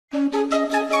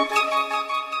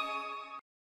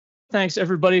Thanks,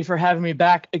 everybody, for having me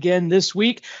back again this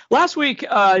week. Last week,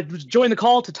 I joined the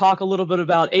call to talk a little bit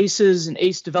about ACEs and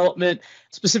ACE development,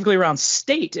 specifically around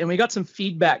state, and we got some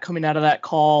feedback coming out of that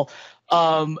call.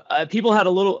 People had a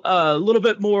little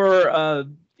bit more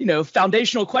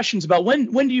foundational questions about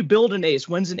when do you build an ACE?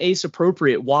 When's an ACE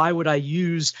appropriate? Why would I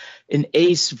use an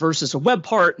ACE versus a web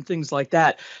part and things like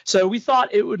that? So we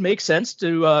thought it would make sense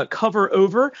to cover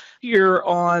over here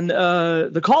on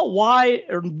the call why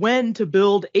or when to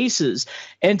build ACEs.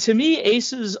 And to me,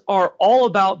 ACEs are all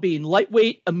about being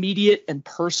lightweight, immediate, and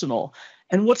personal.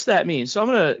 And what's that mean? So I'm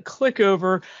going to click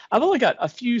over. I've only got a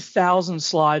few thousand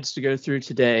slides to go through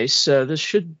today, so this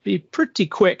should be pretty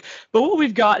quick. But what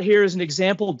we've got here is an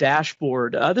example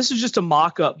dashboard. This is just a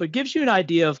mock-up, but gives you an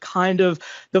idea of kind of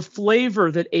the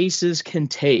flavor that ACEs can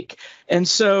take. And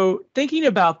so thinking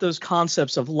about those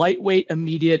concepts of lightweight,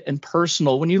 immediate, and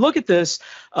personal, when you look at this,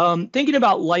 thinking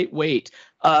about lightweight,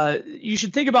 you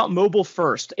should think about mobile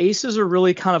first. ACEs are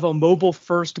really kind of a mobile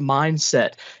first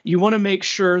mindset. You want to make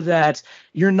sure that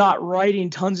you're not writing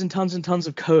tons and tons and tons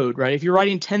of code, right? If you're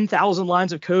writing 10,000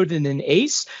 lines of code in an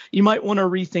ACE, you might want to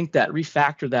rethink that,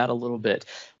 refactor that a little bit.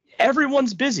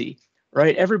 Everyone's busy,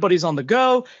 right? Everybody's on the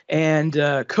go, and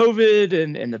COVID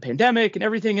and the pandemic and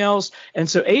everything else. And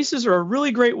so ACEs are a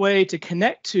really great way to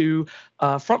connect to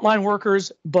frontline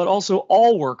workers, but also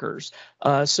all workers.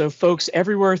 So folks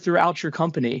everywhere throughout your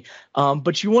company.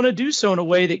 But you want to do so in a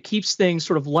way that keeps things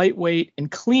sort of lightweight and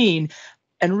clean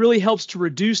and really helps to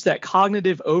reduce that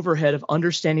cognitive overhead of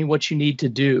understanding what you need to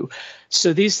do.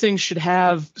 So these things should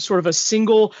have sort of a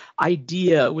single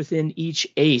idea within each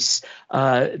ACE.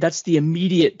 That's the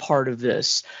immediate part of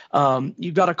this.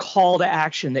 You've got a call to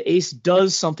action. The ACE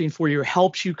does something for you,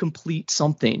 helps you complete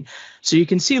something. So you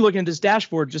can see, looking at this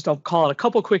dashboard, I'll call it a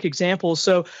couple quick examples.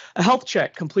 So a health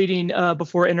check, completing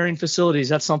before entering facilities.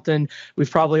 That's something we've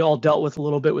probably all dealt with a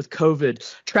little bit with COVID.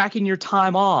 Tracking your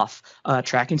time off,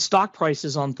 tracking stock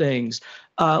prices on things,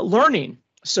 learning.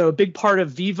 So a big part of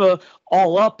Viva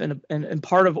All Up and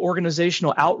part of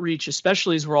organizational outreach,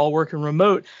 especially as we're all working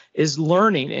remote, is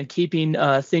learning and keeping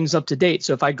things up to date.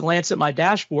 So if I glance at my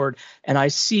dashboard and I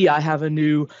see I have a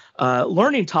new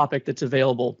learning topic that's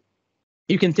available,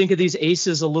 you can think of these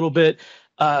ACEs a little bit.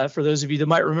 For those of you that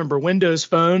might remember Windows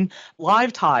Phone,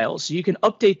 live tiles. So you can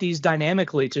update these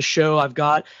dynamically to show I've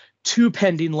got 2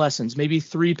 pending lessons, maybe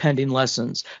 3 pending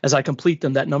lessons. As I complete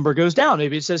them, that number goes down.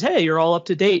 Maybe it says, hey, you're all up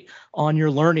to date on your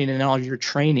learning and on your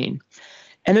training.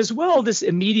 And as well, this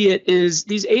immediate is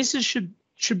these ACEs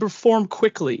should perform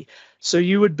quickly. So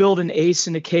you would build an ACE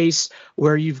in a case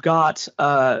where you've got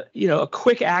a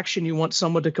quick action you want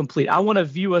someone to complete. I want to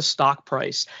view a stock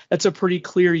price. That's a pretty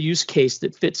clear use case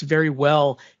that fits very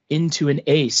well into an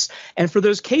ACE. And for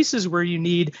those cases where you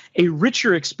need a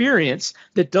richer experience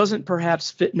that doesn't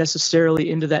perhaps fit necessarily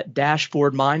into that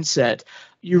dashboard mindset,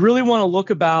 you really want to look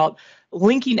about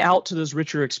linking out to those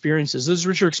richer experiences. Those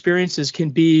richer experiences can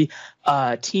be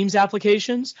Teams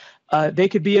applications. They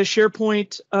could be a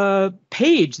SharePoint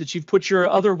page that you've put your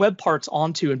other web parts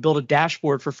onto and build a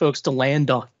dashboard for folks to land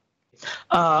on.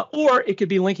 Or it could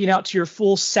be linking out to your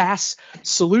full SaaS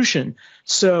solution.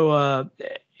 So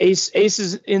ACE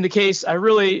is in the case. I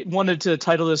really wanted to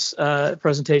title this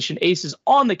presentation "ACE is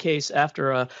on the case"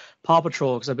 after Paw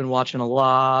Patrol, because I've been watching a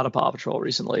lot of Paw Patrol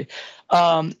recently.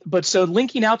 But so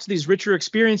linking out to these richer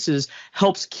experiences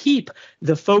helps keep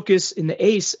the focus in the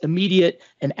ACE immediate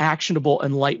and actionable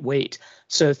and lightweight.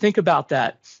 So think about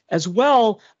that. As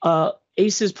well,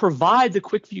 ACEs provide the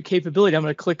quick view capability. I'm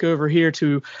going to click over here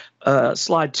to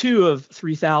slide 2 of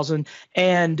 3000,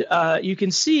 and you can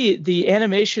see the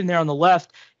animation there on the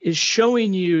left is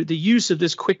showing you the use of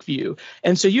this quick view.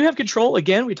 And so you have control.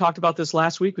 Again, we talked about this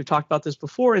last week. We've talked about this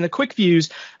before. In the quick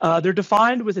views, they're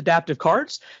defined with adaptive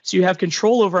cards. So you have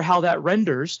control over how that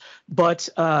renders, but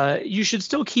you should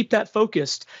still keep that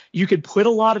focused. You could put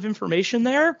a lot of information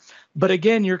there, but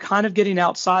again, you're kind of getting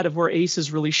outside of where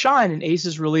ACEs really shine, and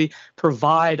ACEs really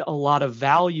provide a lot of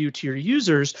value to your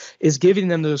users, is giving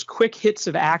them those quick hits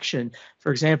of action.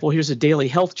 For example, here's a daily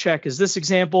health check. Is this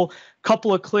example?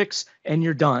 Couple of clicks and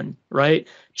you're done, right?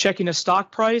 Checking a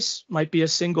stock price might be a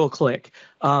single click.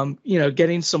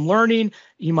 Getting some learning,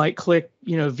 you might click,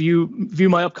 view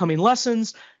my upcoming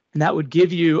lessons, and that would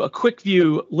give you a quick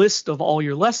view list of all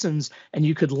your lessons, and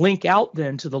you could link out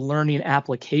then to the learning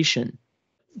application.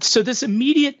 So this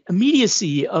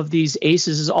immediacy of these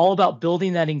ACEs is all about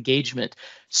building that engagement.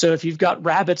 So if you've got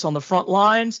rabbits on the front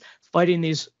lines fighting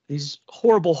these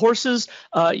horrible horses,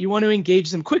 you want to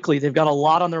engage them quickly. They've got a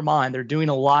lot on their mind. They're doing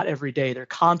a lot every day. They're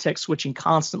context switching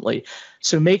constantly.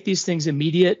 So make these things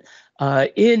immediate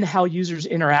in how users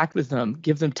interact with them.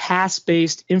 Give them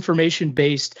task-based,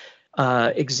 information-based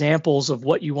examples of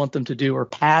what you want them to do or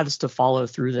paths to follow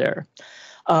through there.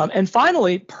 And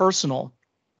finally, personal.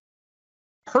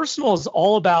 Personal is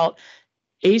all about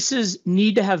ACEs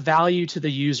need to have value to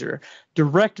the user,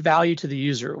 direct value to the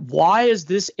user. Why is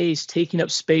this ACE taking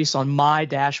up space on my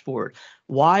dashboard?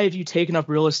 Why have you taken up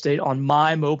real estate on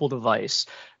my mobile device,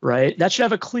 right? That should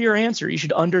have a clear answer. You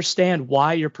should understand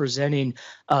why you're presenting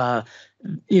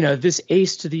this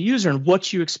ACE to the user and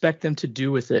what you expect them to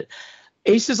do with it.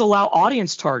 ACEs allow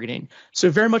audience targeting. So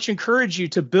very much encourage you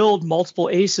to build multiple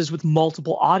ACEs with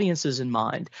multiple audiences in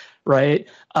mind, right?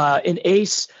 An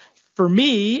ACE for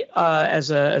me, as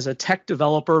a tech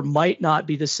developer, might not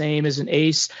be the same as an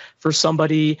ACE for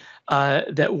somebody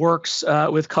that works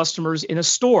with customers in a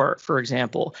store, for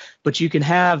example. But you can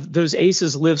have those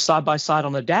ACEs live side by side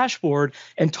on the dashboard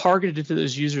and targeted to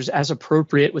those users as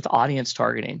appropriate with audience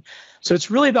targeting. So it's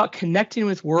really about connecting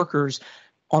with workers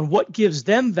on what gives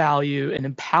them value and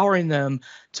empowering them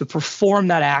to perform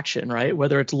that action, right?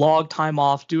 Whether it's log time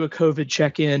off, do a COVID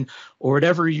check-in, or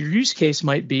whatever your use case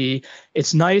might be,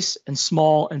 it's nice and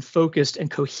small and focused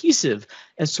and cohesive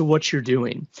as to what you're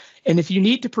doing. And if you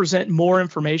need to present more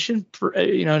information,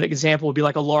 an example would be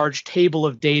like a large table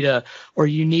of data, or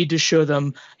you need to show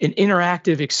them an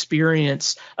interactive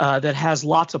experience that has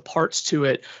lots of parts to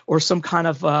it, or some kind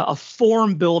of a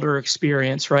form builder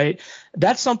experience, right?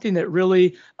 That's something that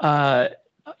really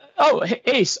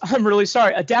Ace, I'm really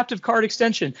sorry. Adaptive card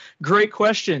extension, great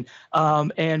question.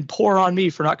 And poor on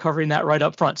me for not covering that right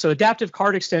up front. So adaptive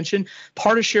card extension,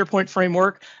 part of SharePoint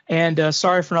framework, and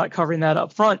sorry for not covering that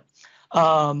up front.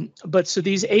 But so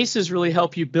these ACEs really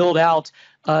help you build out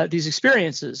these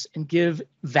experiences and give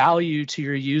value to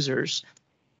your users.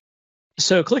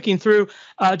 So clicking through,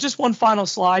 just one final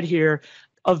slide here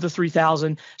of the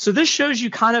 3000. So this shows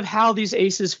you kind of how these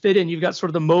ACEs fit in. You've got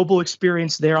sort of the mobile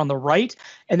experience there on the right,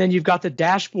 and then you've got the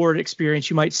dashboard experience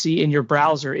you might see in your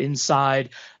browser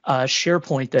inside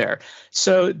SharePoint there.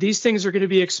 So these things are going to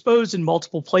be exposed in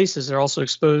multiple places. They're also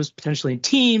exposed potentially in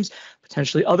Teams,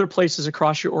 potentially other places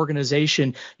across your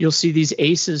organization. You'll see these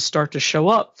ACEs start to show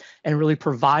up and really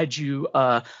provide you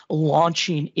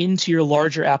launching into your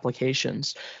larger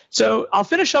applications. So I'll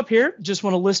finish up here. Just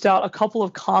want to list out a couple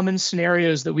of common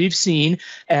scenarios that we've seen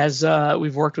as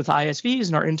we've worked with ISVs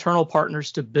and our internal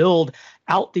partners to build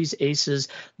out these ACEs,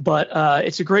 but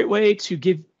it's a great way to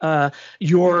give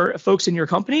your folks in your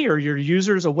company or your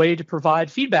users a way to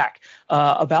provide feedback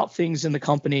about things in the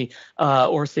company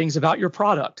or things about your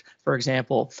product, for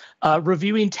example.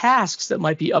 Reviewing tasks that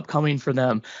might be upcoming for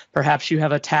them. Perhaps you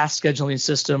have a task scheduling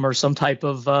system or some type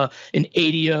of an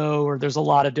ADO, or there's a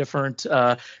lot of different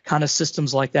kind of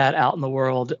systems like that out in the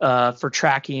world for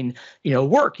tracking,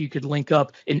 work. You could link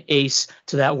up an ACE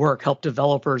to that work, help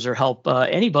developers or help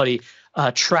anybody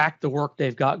track the work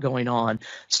they've got going on.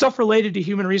 Stuff related to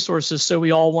human resources. So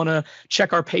we all want to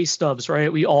check our pay stubs,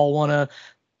 right? We all want to,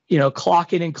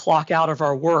 clock in and clock out of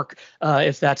our work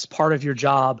if that's part of your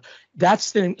job.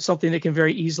 That's something that can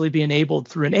very easily be enabled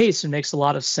through an ACE and makes a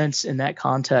lot of sense in that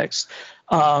context.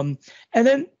 And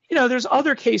then, there's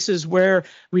other cases where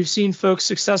we've seen folks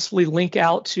successfully link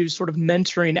out to sort of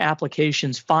mentoring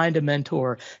applications, find a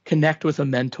mentor, connect with a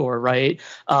mentor, right?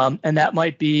 And that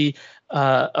might be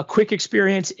a quick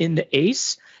experience in the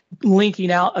ACE,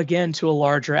 linking out again to a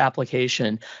larger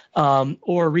application,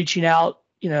 or reaching out,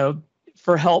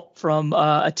 for help from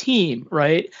a team,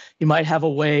 right? You might have a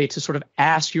way to sort of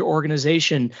ask your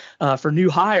organization for new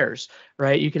hires,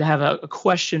 right? You could have a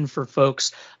question for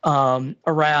folks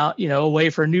around, a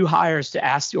way for new hires to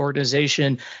ask the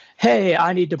organization, hey,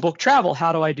 I need to book travel.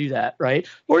 How do I do that, right?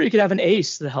 Or you could have an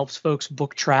ACE that helps folks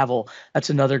book travel.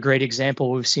 That's another great example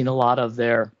we've seen a lot of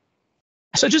there.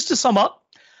 So just to sum up,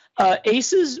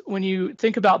 ACEs, when you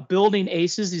think about building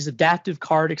ACEs, these adaptive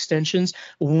card extensions,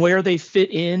 where they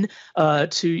fit in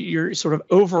to your sort of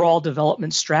overall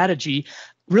development strategy,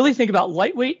 really think about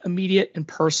lightweight, immediate, and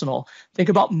personal. Think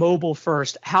about mobile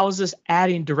first. How is this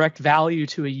adding direct value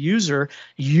to a user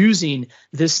using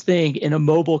this thing in a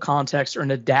mobile context or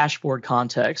in a dashboard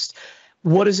context?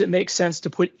 What does it make sense to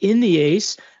put in the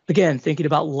ACE? Again, thinking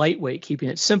about lightweight, keeping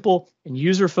it simple and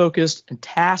user-focused and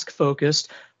task-focused.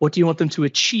 What do you want them to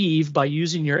achieve by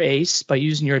using your ACE, by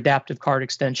using your adaptive card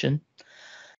extension?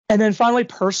 And then finally,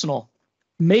 personal.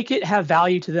 Make it have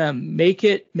value to them. Make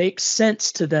it make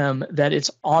sense to them that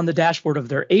it's on the dashboard of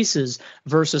their ACEs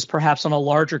versus perhaps on a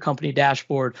larger company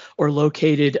dashboard or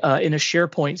located in a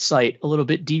SharePoint site a little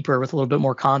bit deeper with a little bit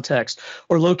more context,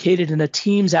 or located in a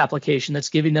Teams application that's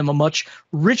giving them a much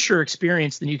richer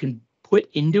experience than you can put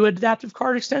into an adaptive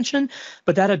card extension.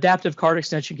 But that adaptive card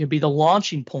extension can be the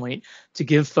launching point to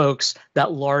give folks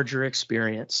that larger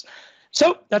experience.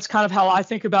 So that's kind of how I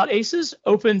think about ACEs.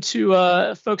 Open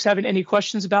to folks having any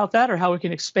questions about that or how we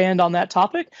can expand on that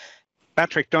topic.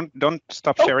 Patrick, don't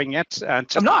stop sharing yet.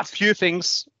 Just I'm not. A few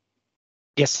things.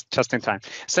 Yes, just in time.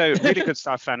 So really good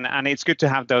stuff, and it's good to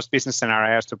have those business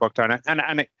scenarios to work on,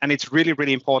 and it's really,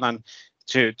 really important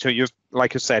to use,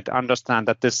 like you said, understand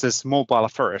that this is mobile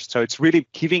first. So it's really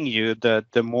giving you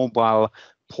the mobile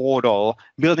portal,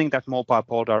 building that mobile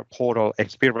portal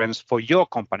experience for your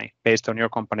company based on your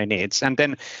company needs. And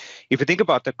then if you think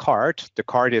about the card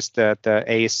is the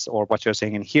ACE, or what you're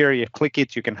seeing in here. You click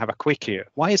it, you can have a quick view.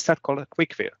 Why is that called a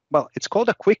quick view? Well, it's called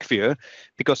a quick view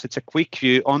because it's a quick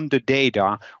view on the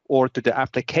data or to the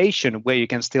application where you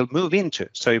can still move into.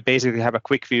 So you basically have a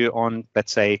quick view on,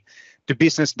 let's say, the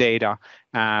business data,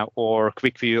 or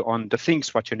quick view on the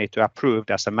things what you need to approve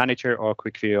as a manager, or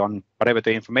quick view on whatever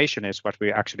the information is what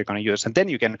we're actually going to use. And then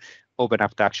you can open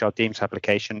up the actual Teams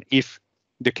application if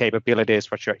the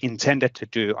capabilities what you're intended to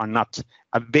do are not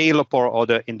available, or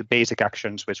in the basic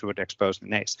actions which we would expose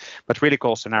in ACE. But really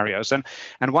cool scenarios. And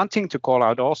one thing to call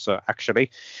out also, actually,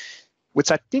 which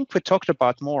I think we talked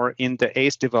about more in the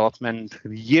ACE development a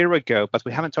year ago, but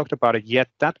we haven't talked about it yet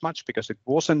that much because it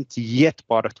wasn't yet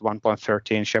part of the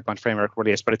 1.13 SharePoint framework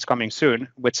release, but it's coming soon,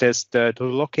 which is the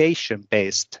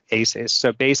location-based ACEs.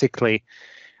 So basically,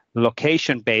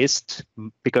 location-based,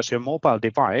 because your mobile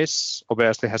device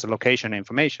obviously has a location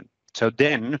information. So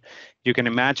then you can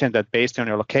imagine that based on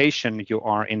your location, you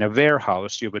are in a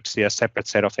warehouse, you would see a separate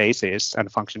set of ACEs and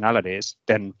functionalities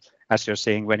than as you're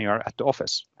seeing when you're at the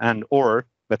office, or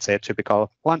let's say a typical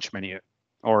lunch menu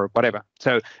or whatever.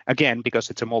 So again, because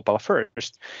it's a mobile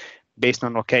first, based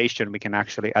on location, we can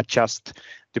actually adjust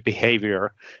the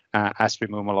behavior as we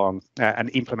move along and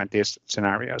implement these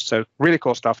scenarios. So really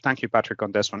cool stuff. Thank you, Patrick,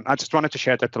 on this one. I just wanted to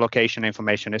share that the location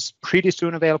information is pretty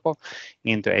soon available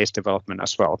in the ACE development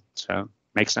as well. So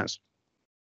makes sense.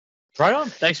 Right on.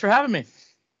 Thanks for having me.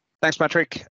 Thanks,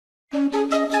 Patrick.